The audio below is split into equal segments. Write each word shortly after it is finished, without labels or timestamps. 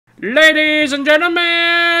Ladies and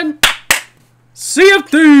gentlemen, Sea of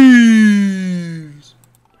Thieves!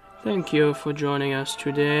 Thank you for joining us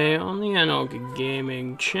today on the Anarch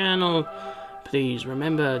Gaming channel. Please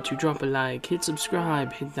remember to drop a like, hit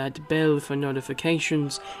subscribe, hit that bell for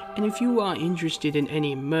notifications, and if you are interested in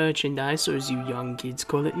any merchandise, or as you young kids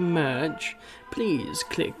call it, merch, please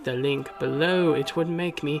click the link below. It would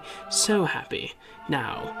make me so happy.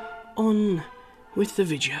 Now, on with the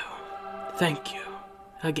video. Thank you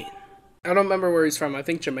again. I don't remember where he's from. I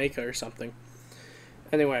think Jamaica or something.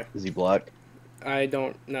 Anyway. Is he black? I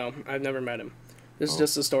don't know. I've never met him. This is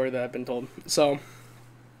just a story that I've been told. So,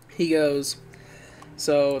 he goes...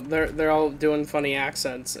 So, they're all doing funny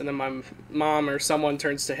accents, and then my mom or someone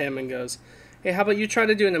turns to him and goes, "Hey, how about you try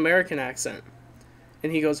to do an American accent?"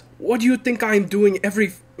 And he goes, "What do you think I'm doing every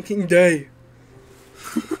fucking day?"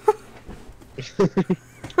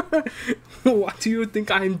 What do you think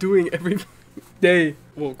I'm doing every day?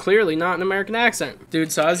 Well, clearly not an American accent.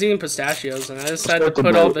 Dude, so I was eating pistachios, and I decided to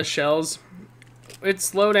put all the shells...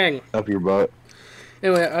 It's loading. Up your butt.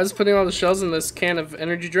 Anyway, I was putting all the shells in this can of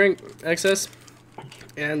energy drink, excess,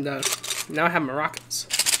 and now I have my rockets.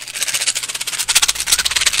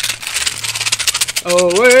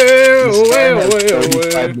 Oh, way.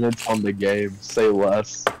 35 minutes on the game. Say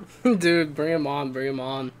less. Dude, bring him on, bring him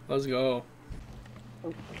on. Let's go.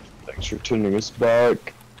 Thanks for tuning us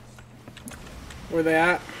back. Where they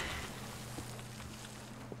at?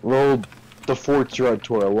 Well, the fort's right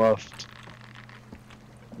to our left.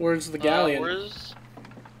 Where's the galleon?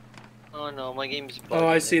 Oh no, my game's bugging. Oh,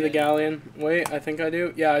 I see the galleon. Wait, I think I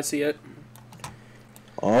do. Yeah, I see it.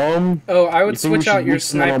 Oh, I would switch out your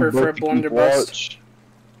sniper for a blunderbuss.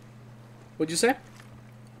 What'd you say?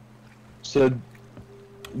 Said,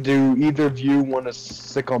 do either of you want to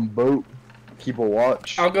stick on boat? Keep a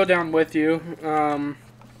watch. I'll go down with you.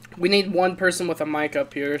 We need one person with a mic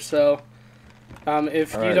up here, so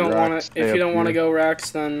if you don't want to go,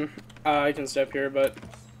 Rex, then I can stay up here. But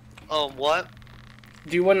what?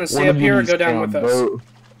 Do you want to stay up here or go down with us?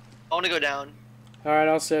 I want to go down. All right,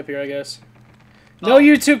 I'll stay up here, I guess. No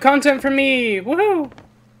YouTube content for me! Woohoo!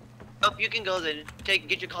 Oh, you can go then.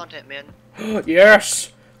 Get your content, man.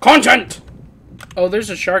 Yes, content. Oh, there's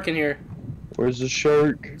a shark in here. Where's the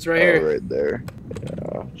shark? It's right here. Right there.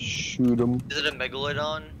 Yeah, shoot him. Is it a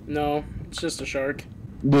megalodon? No, it's just a shark.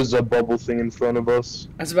 There's a bubble thing in front of us.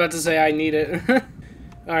 I was about to say I need it.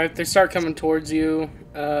 Alright, they start coming towards you.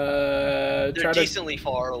 They're decently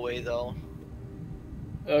far away, though.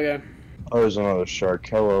 Okay. Oh, there's another shark.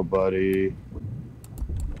 Hello, buddy.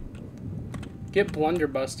 Get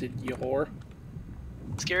blunderbusted, you whore.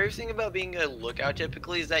 The scariest thing about being a lookout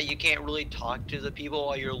typically is that you can't really talk to the people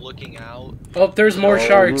while you're looking out. Oh, there's more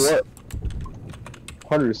sharks. What?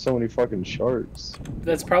 There's so many fucking sharks.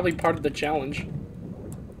 That's probably part of the challenge.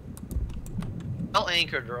 Well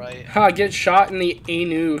anchored, right? Ha, get shot in the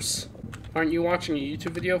anus. Aren't you watching a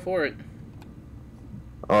YouTube video for it?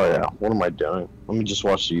 Oh yeah, what am I doing? Let me just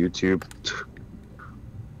watch the YouTube.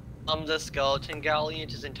 The skeleton galleon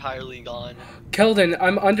is entirely gone. Keldon,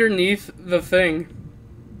 I'm underneath the thing.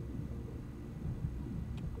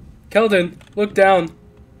 Keldon, look down.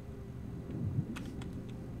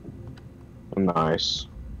 Nice.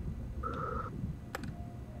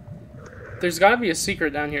 There's gotta be a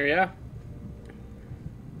secret down here, yeah?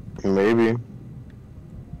 Maybe.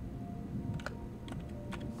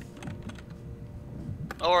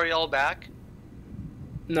 Oh, are y'all back?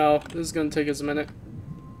 No, this is gonna take us a minute.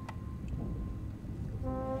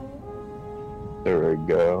 There we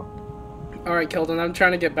go. Alright, Keldon, I'm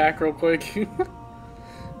trying to get back real quick.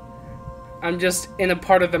 I'm just in a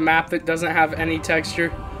part of the map that doesn't have any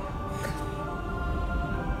texture.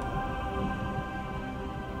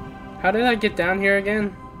 How did I get down here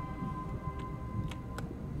again?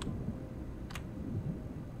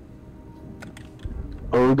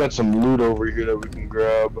 Oh, we got some loot over here that we can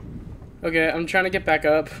grab. Okay, I'm trying to get back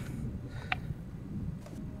up.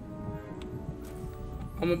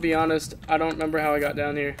 I'm gonna be honest, I don't remember how I got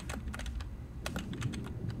down here.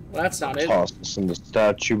 Well, that's not it. Toss us in the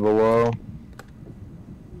statue below.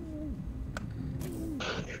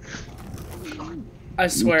 I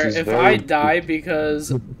swear, if I die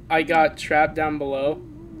because I got trapped down below...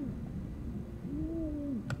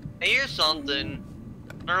 Hey, here's something.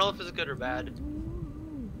 I don't know if it's good or bad.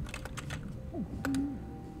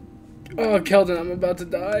 Oh, Keldon, I'm about to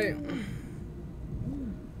die.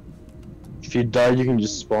 If you die, you can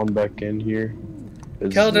just spawn back in here.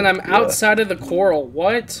 Keldon, I'm outside of the coral.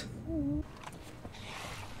 What?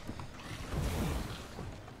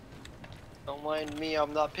 Don't mind me,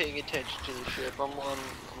 I'm not paying attention to the ship. I'm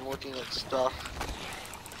looking at stuff.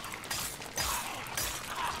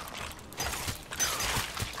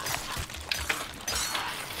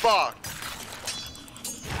 Fuck!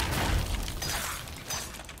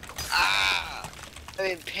 Ah! I'm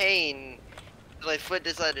in pain. My foot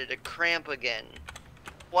decided to cramp again.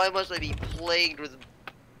 Why must I be plagued with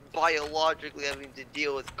biologically having to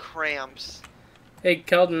deal with cramps? Hey,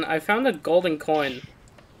 Keldon, I found a golden coin.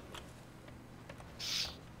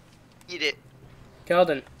 Eat it.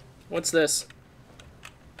 Keldon, what's this?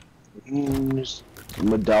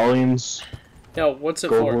 Medallions. Yo, what's it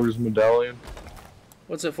Gold for? Warriors medallion.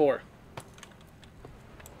 What's it for?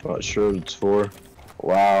 Not sure what it's for.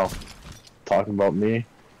 Wow. Talking about me.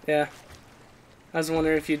 Yeah. I was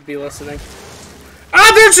wondering if you'd be listening.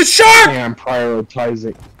 Ah, there's a shark! Yeah, I'm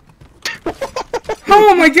prioritizing.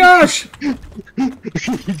 Oh my gosh! He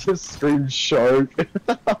just screamed shark.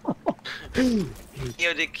 Yo,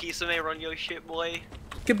 did Kisame run your shit, boy?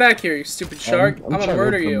 Get back here, you stupid shark. I'm gonna trying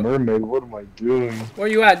murder to look you. for mermaid. What am I doing? Where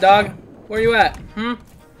you at, dog? Where you at? Hmm?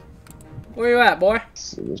 Where you at, boy?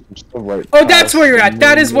 Right Oh, that's where you're past at. the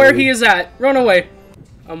That is where mermaid. he is at. Run away.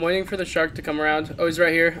 I'm waiting for the shark to come around. Oh, he's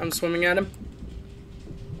right here. I'm swimming at him.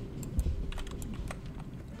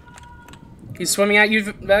 He's swimming at you,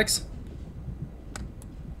 Vex.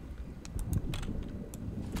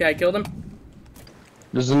 Okay, I killed him.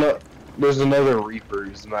 There's another Reaper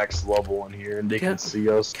who's max level in here, and they can see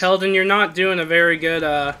us. Keldon, you're not doing a very good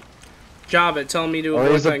job at telling me to Oh, avoid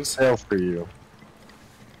there's a things. sail for you.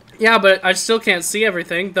 Yeah, but I still can't see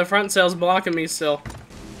everything. The front sail's blocking me still.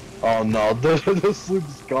 Oh no, the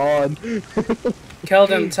sloop's gone.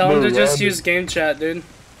 Keldon, tell him No, to just run. use game chat, dude.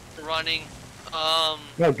 Running.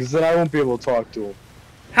 No, because then I won't be able to talk to him.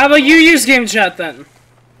 How about you use game chat then?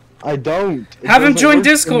 I don't. It Have him doesn't join work for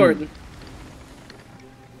me. Discord.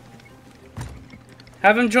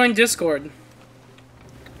 Have him join Discord.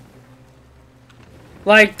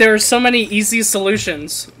 Like, there are so many easy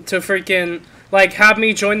solutions to freaking, like, have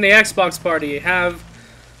me join the Xbox party. Have,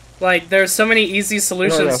 like, there's so many easy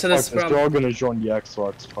solutions to this They're problem. all gonna join the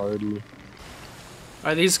Xbox party.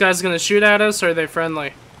 Are these guys gonna shoot at us, or are they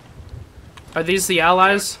friendly? Are these the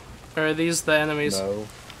allies, or are these the enemies? No.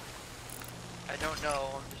 I don't know.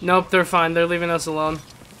 Nope, they're fine. They're leaving us alone.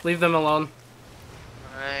 Leave them alone.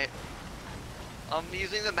 Alright. I'm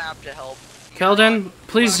using the map to help. Keldon,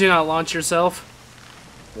 please do not launch yourself.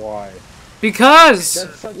 Why? Because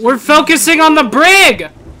That's such we're a- focusing on the brig!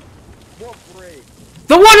 What break?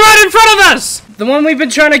 The one right in front of us! The one we've been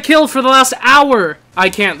trying to kill for the last hour! I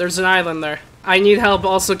can't, there's an island there. I need help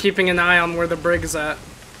also keeping an eye on where the brig is at.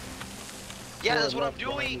 Yeah, Go that's what I'm left,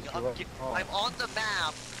 doing. go left. Oh. I'm on the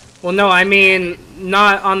map. Well, no, I mean,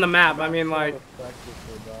 not on the map. I mean, like, Effective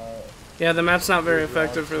for that. yeah, the map's not very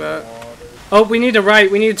effective for that. Water. Oh, we need to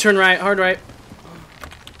right. We need to turn right. Hard right.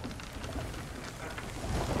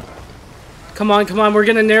 Come on, come on. We're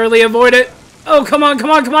gonna narrowly avoid it. Oh, come on,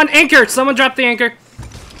 come on, come on. Anchor! Someone drop the anchor.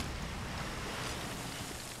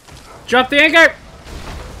 Drop the anchor!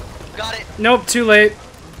 Got it. Nope, too late.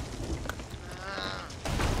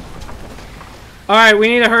 Alright, we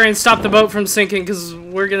need to hurry and stop the boat from sinking, because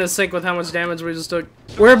we're gonna sink with how much damage we just took.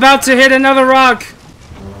 We're about to hit another rock!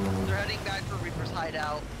 They're heading back for Reaper's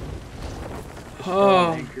hideout.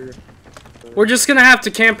 Oh. Anchor. We're just gonna have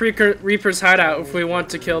to camp Reaper's hideout if we want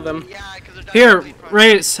to kill them. Yeah, because they're Here, directly in front.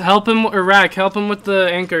 Race, help him, or Rack, help him with the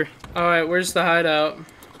anchor. Alright, where's the hideout?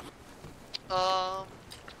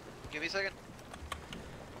 Give me a second.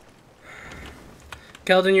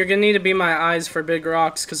 Keldon, you're gonna need to be my eyes for big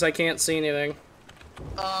rocks, because I can't see anything.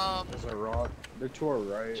 There's a rock. They're to our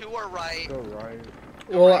right. To our right. Go right.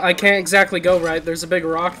 Well, I can't exactly go right. There's a big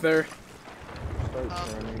rock there. Start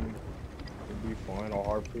turning. It'll be fine. I'll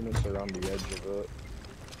harpoon us around the edge of it.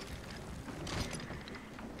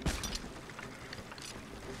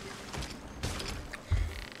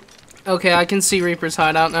 Okay, I can see Reaper's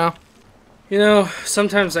hideout now. You know,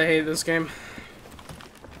 sometimes I hate this game.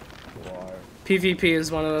 Why? PvP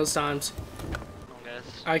is one of those times.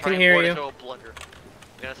 I can try and hear board you. and throw a blunder.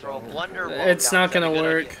 I'm gonna throw a blunder. It's not gonna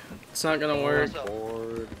work. It's not gonna work.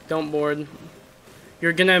 Board. Don't board.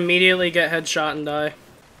 You're gonna immediately get headshot and die.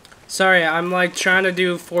 Sorry, I'm like trying to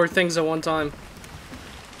do 4 things at one time.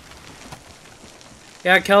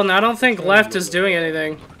 Yeah, Kelton, I don't think left is doing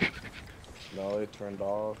anything. No, it turned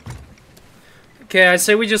off. Okay, I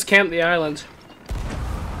say we just camp the island.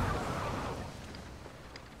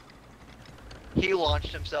 He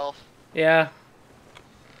launched himself. Yeah.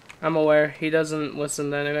 I'm aware. He doesn't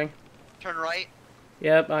listen to anything. Turn right.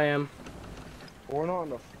 Yep, I am. We're not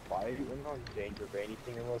in a fight. We're not in danger of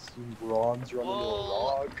anything unless you bronze run into a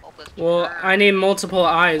Whoa. rock. Help us Well, turn. I need multiple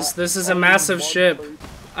eyes. This is a Only massive one ship. person.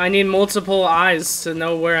 I need multiple eyes to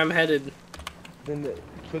know where I'm headed. Then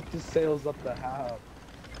put the sails up the half.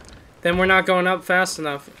 Then we're not going up fast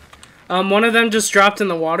enough. One of them just dropped in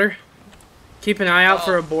the water. Keep an eye out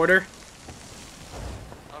for a border.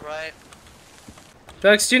 Alright.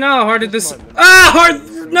 Vex, do you know how hard it this? Ah,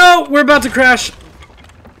 hard! No, we're about to crash.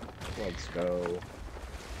 Let's go.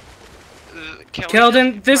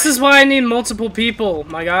 Keldon, this is why I need multiple people,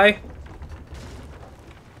 my guy.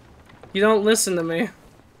 You don't listen to me.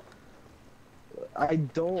 I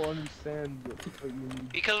don't understand what you mean.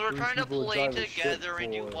 Because we're trying to play together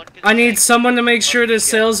and you want to... I need someone to make sure the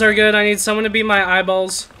sales are good. I need someone to be my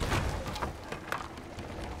eyeballs.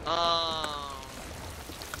 Alrighty.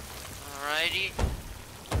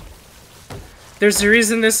 There's a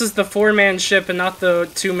reason this is the 4-man ship and not the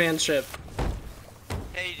 2-man ship.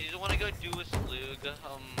 Hey, do you want to go do a slug?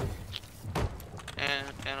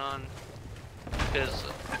 And on... Cause...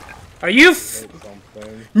 Are you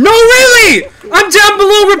Something. No, really! I'm down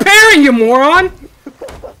below repairing, you moron!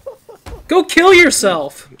 Go kill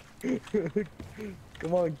yourself!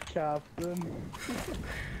 Come on, Captain.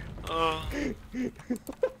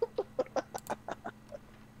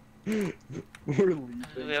 We're leaving.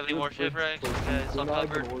 Do we have any more shipwrecks? Okay, it's all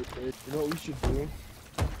covered. You know what we should do?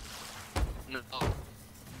 No.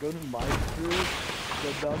 Go to my crew,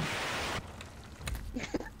 go down.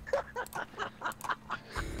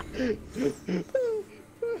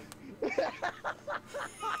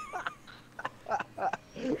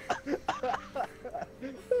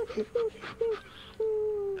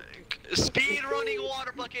 Speed running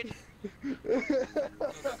water bucket!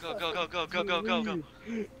 Go.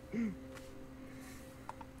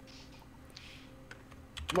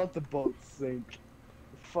 Let the boat sink.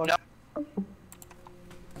 Fuck. No.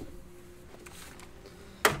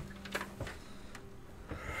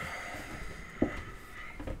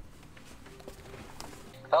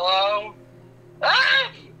 Hello?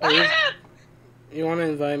 Ah! You want to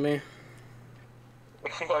invite me?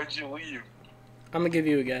 Why'd you leave? I'm gonna give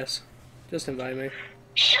you a guess. Just invite me.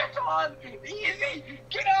 Shit on! Easy!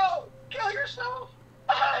 Get out! Kill yourself!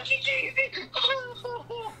 Ah, easy!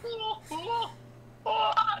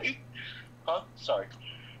 Huh? Sorry.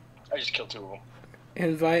 I just killed 2 of them.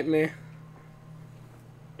 Invite me.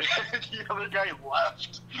 The other guy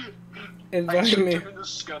left. I Invite tricked me. him into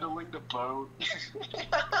scuttling the boat.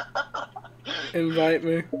 Invite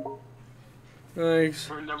me. Thanks.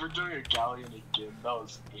 We're never doing a galleon again. That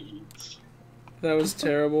was AIDS. That was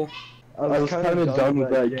terrible. I was kind of done with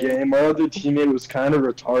that game. Our other teammate was kind of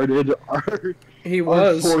retarded. He Our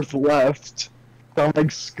was. 4th left. So I'm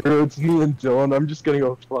like, screw it, it's me and Dylan. I'm just gonna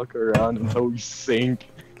go fuck around until we sink.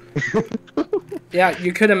 Yeah,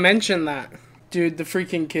 you could have mentioned that. Dude, the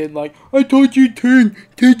freaking kid like, I told you turn,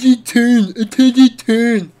 I told you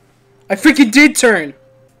turn. I freaking did turn!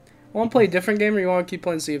 Want to play a different game or you want to keep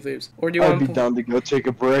playing Sea of Thieves? Or do you I'd want be to down to go take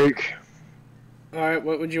a break. Alright,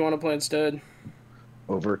 what would you want to play instead?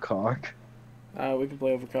 Overcock. We can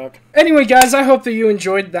play Overcock. Anyway, guys, I hope that you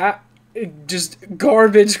enjoyed that just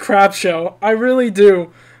garbage crap show. I really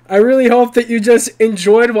do. I really hope that you just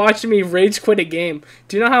enjoyed watching me rage quit a game.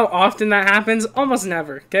 Do you know how often that happens? Almost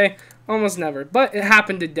never, okay? Almost never. But it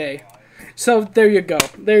happened today. So, there you go.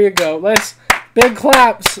 There you go. Let's... Big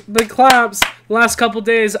claps. Big claps. Last couple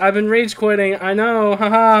days, I've been rage quitting. I know.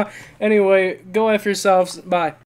 Haha. Anyway, go F yourselves. Bye.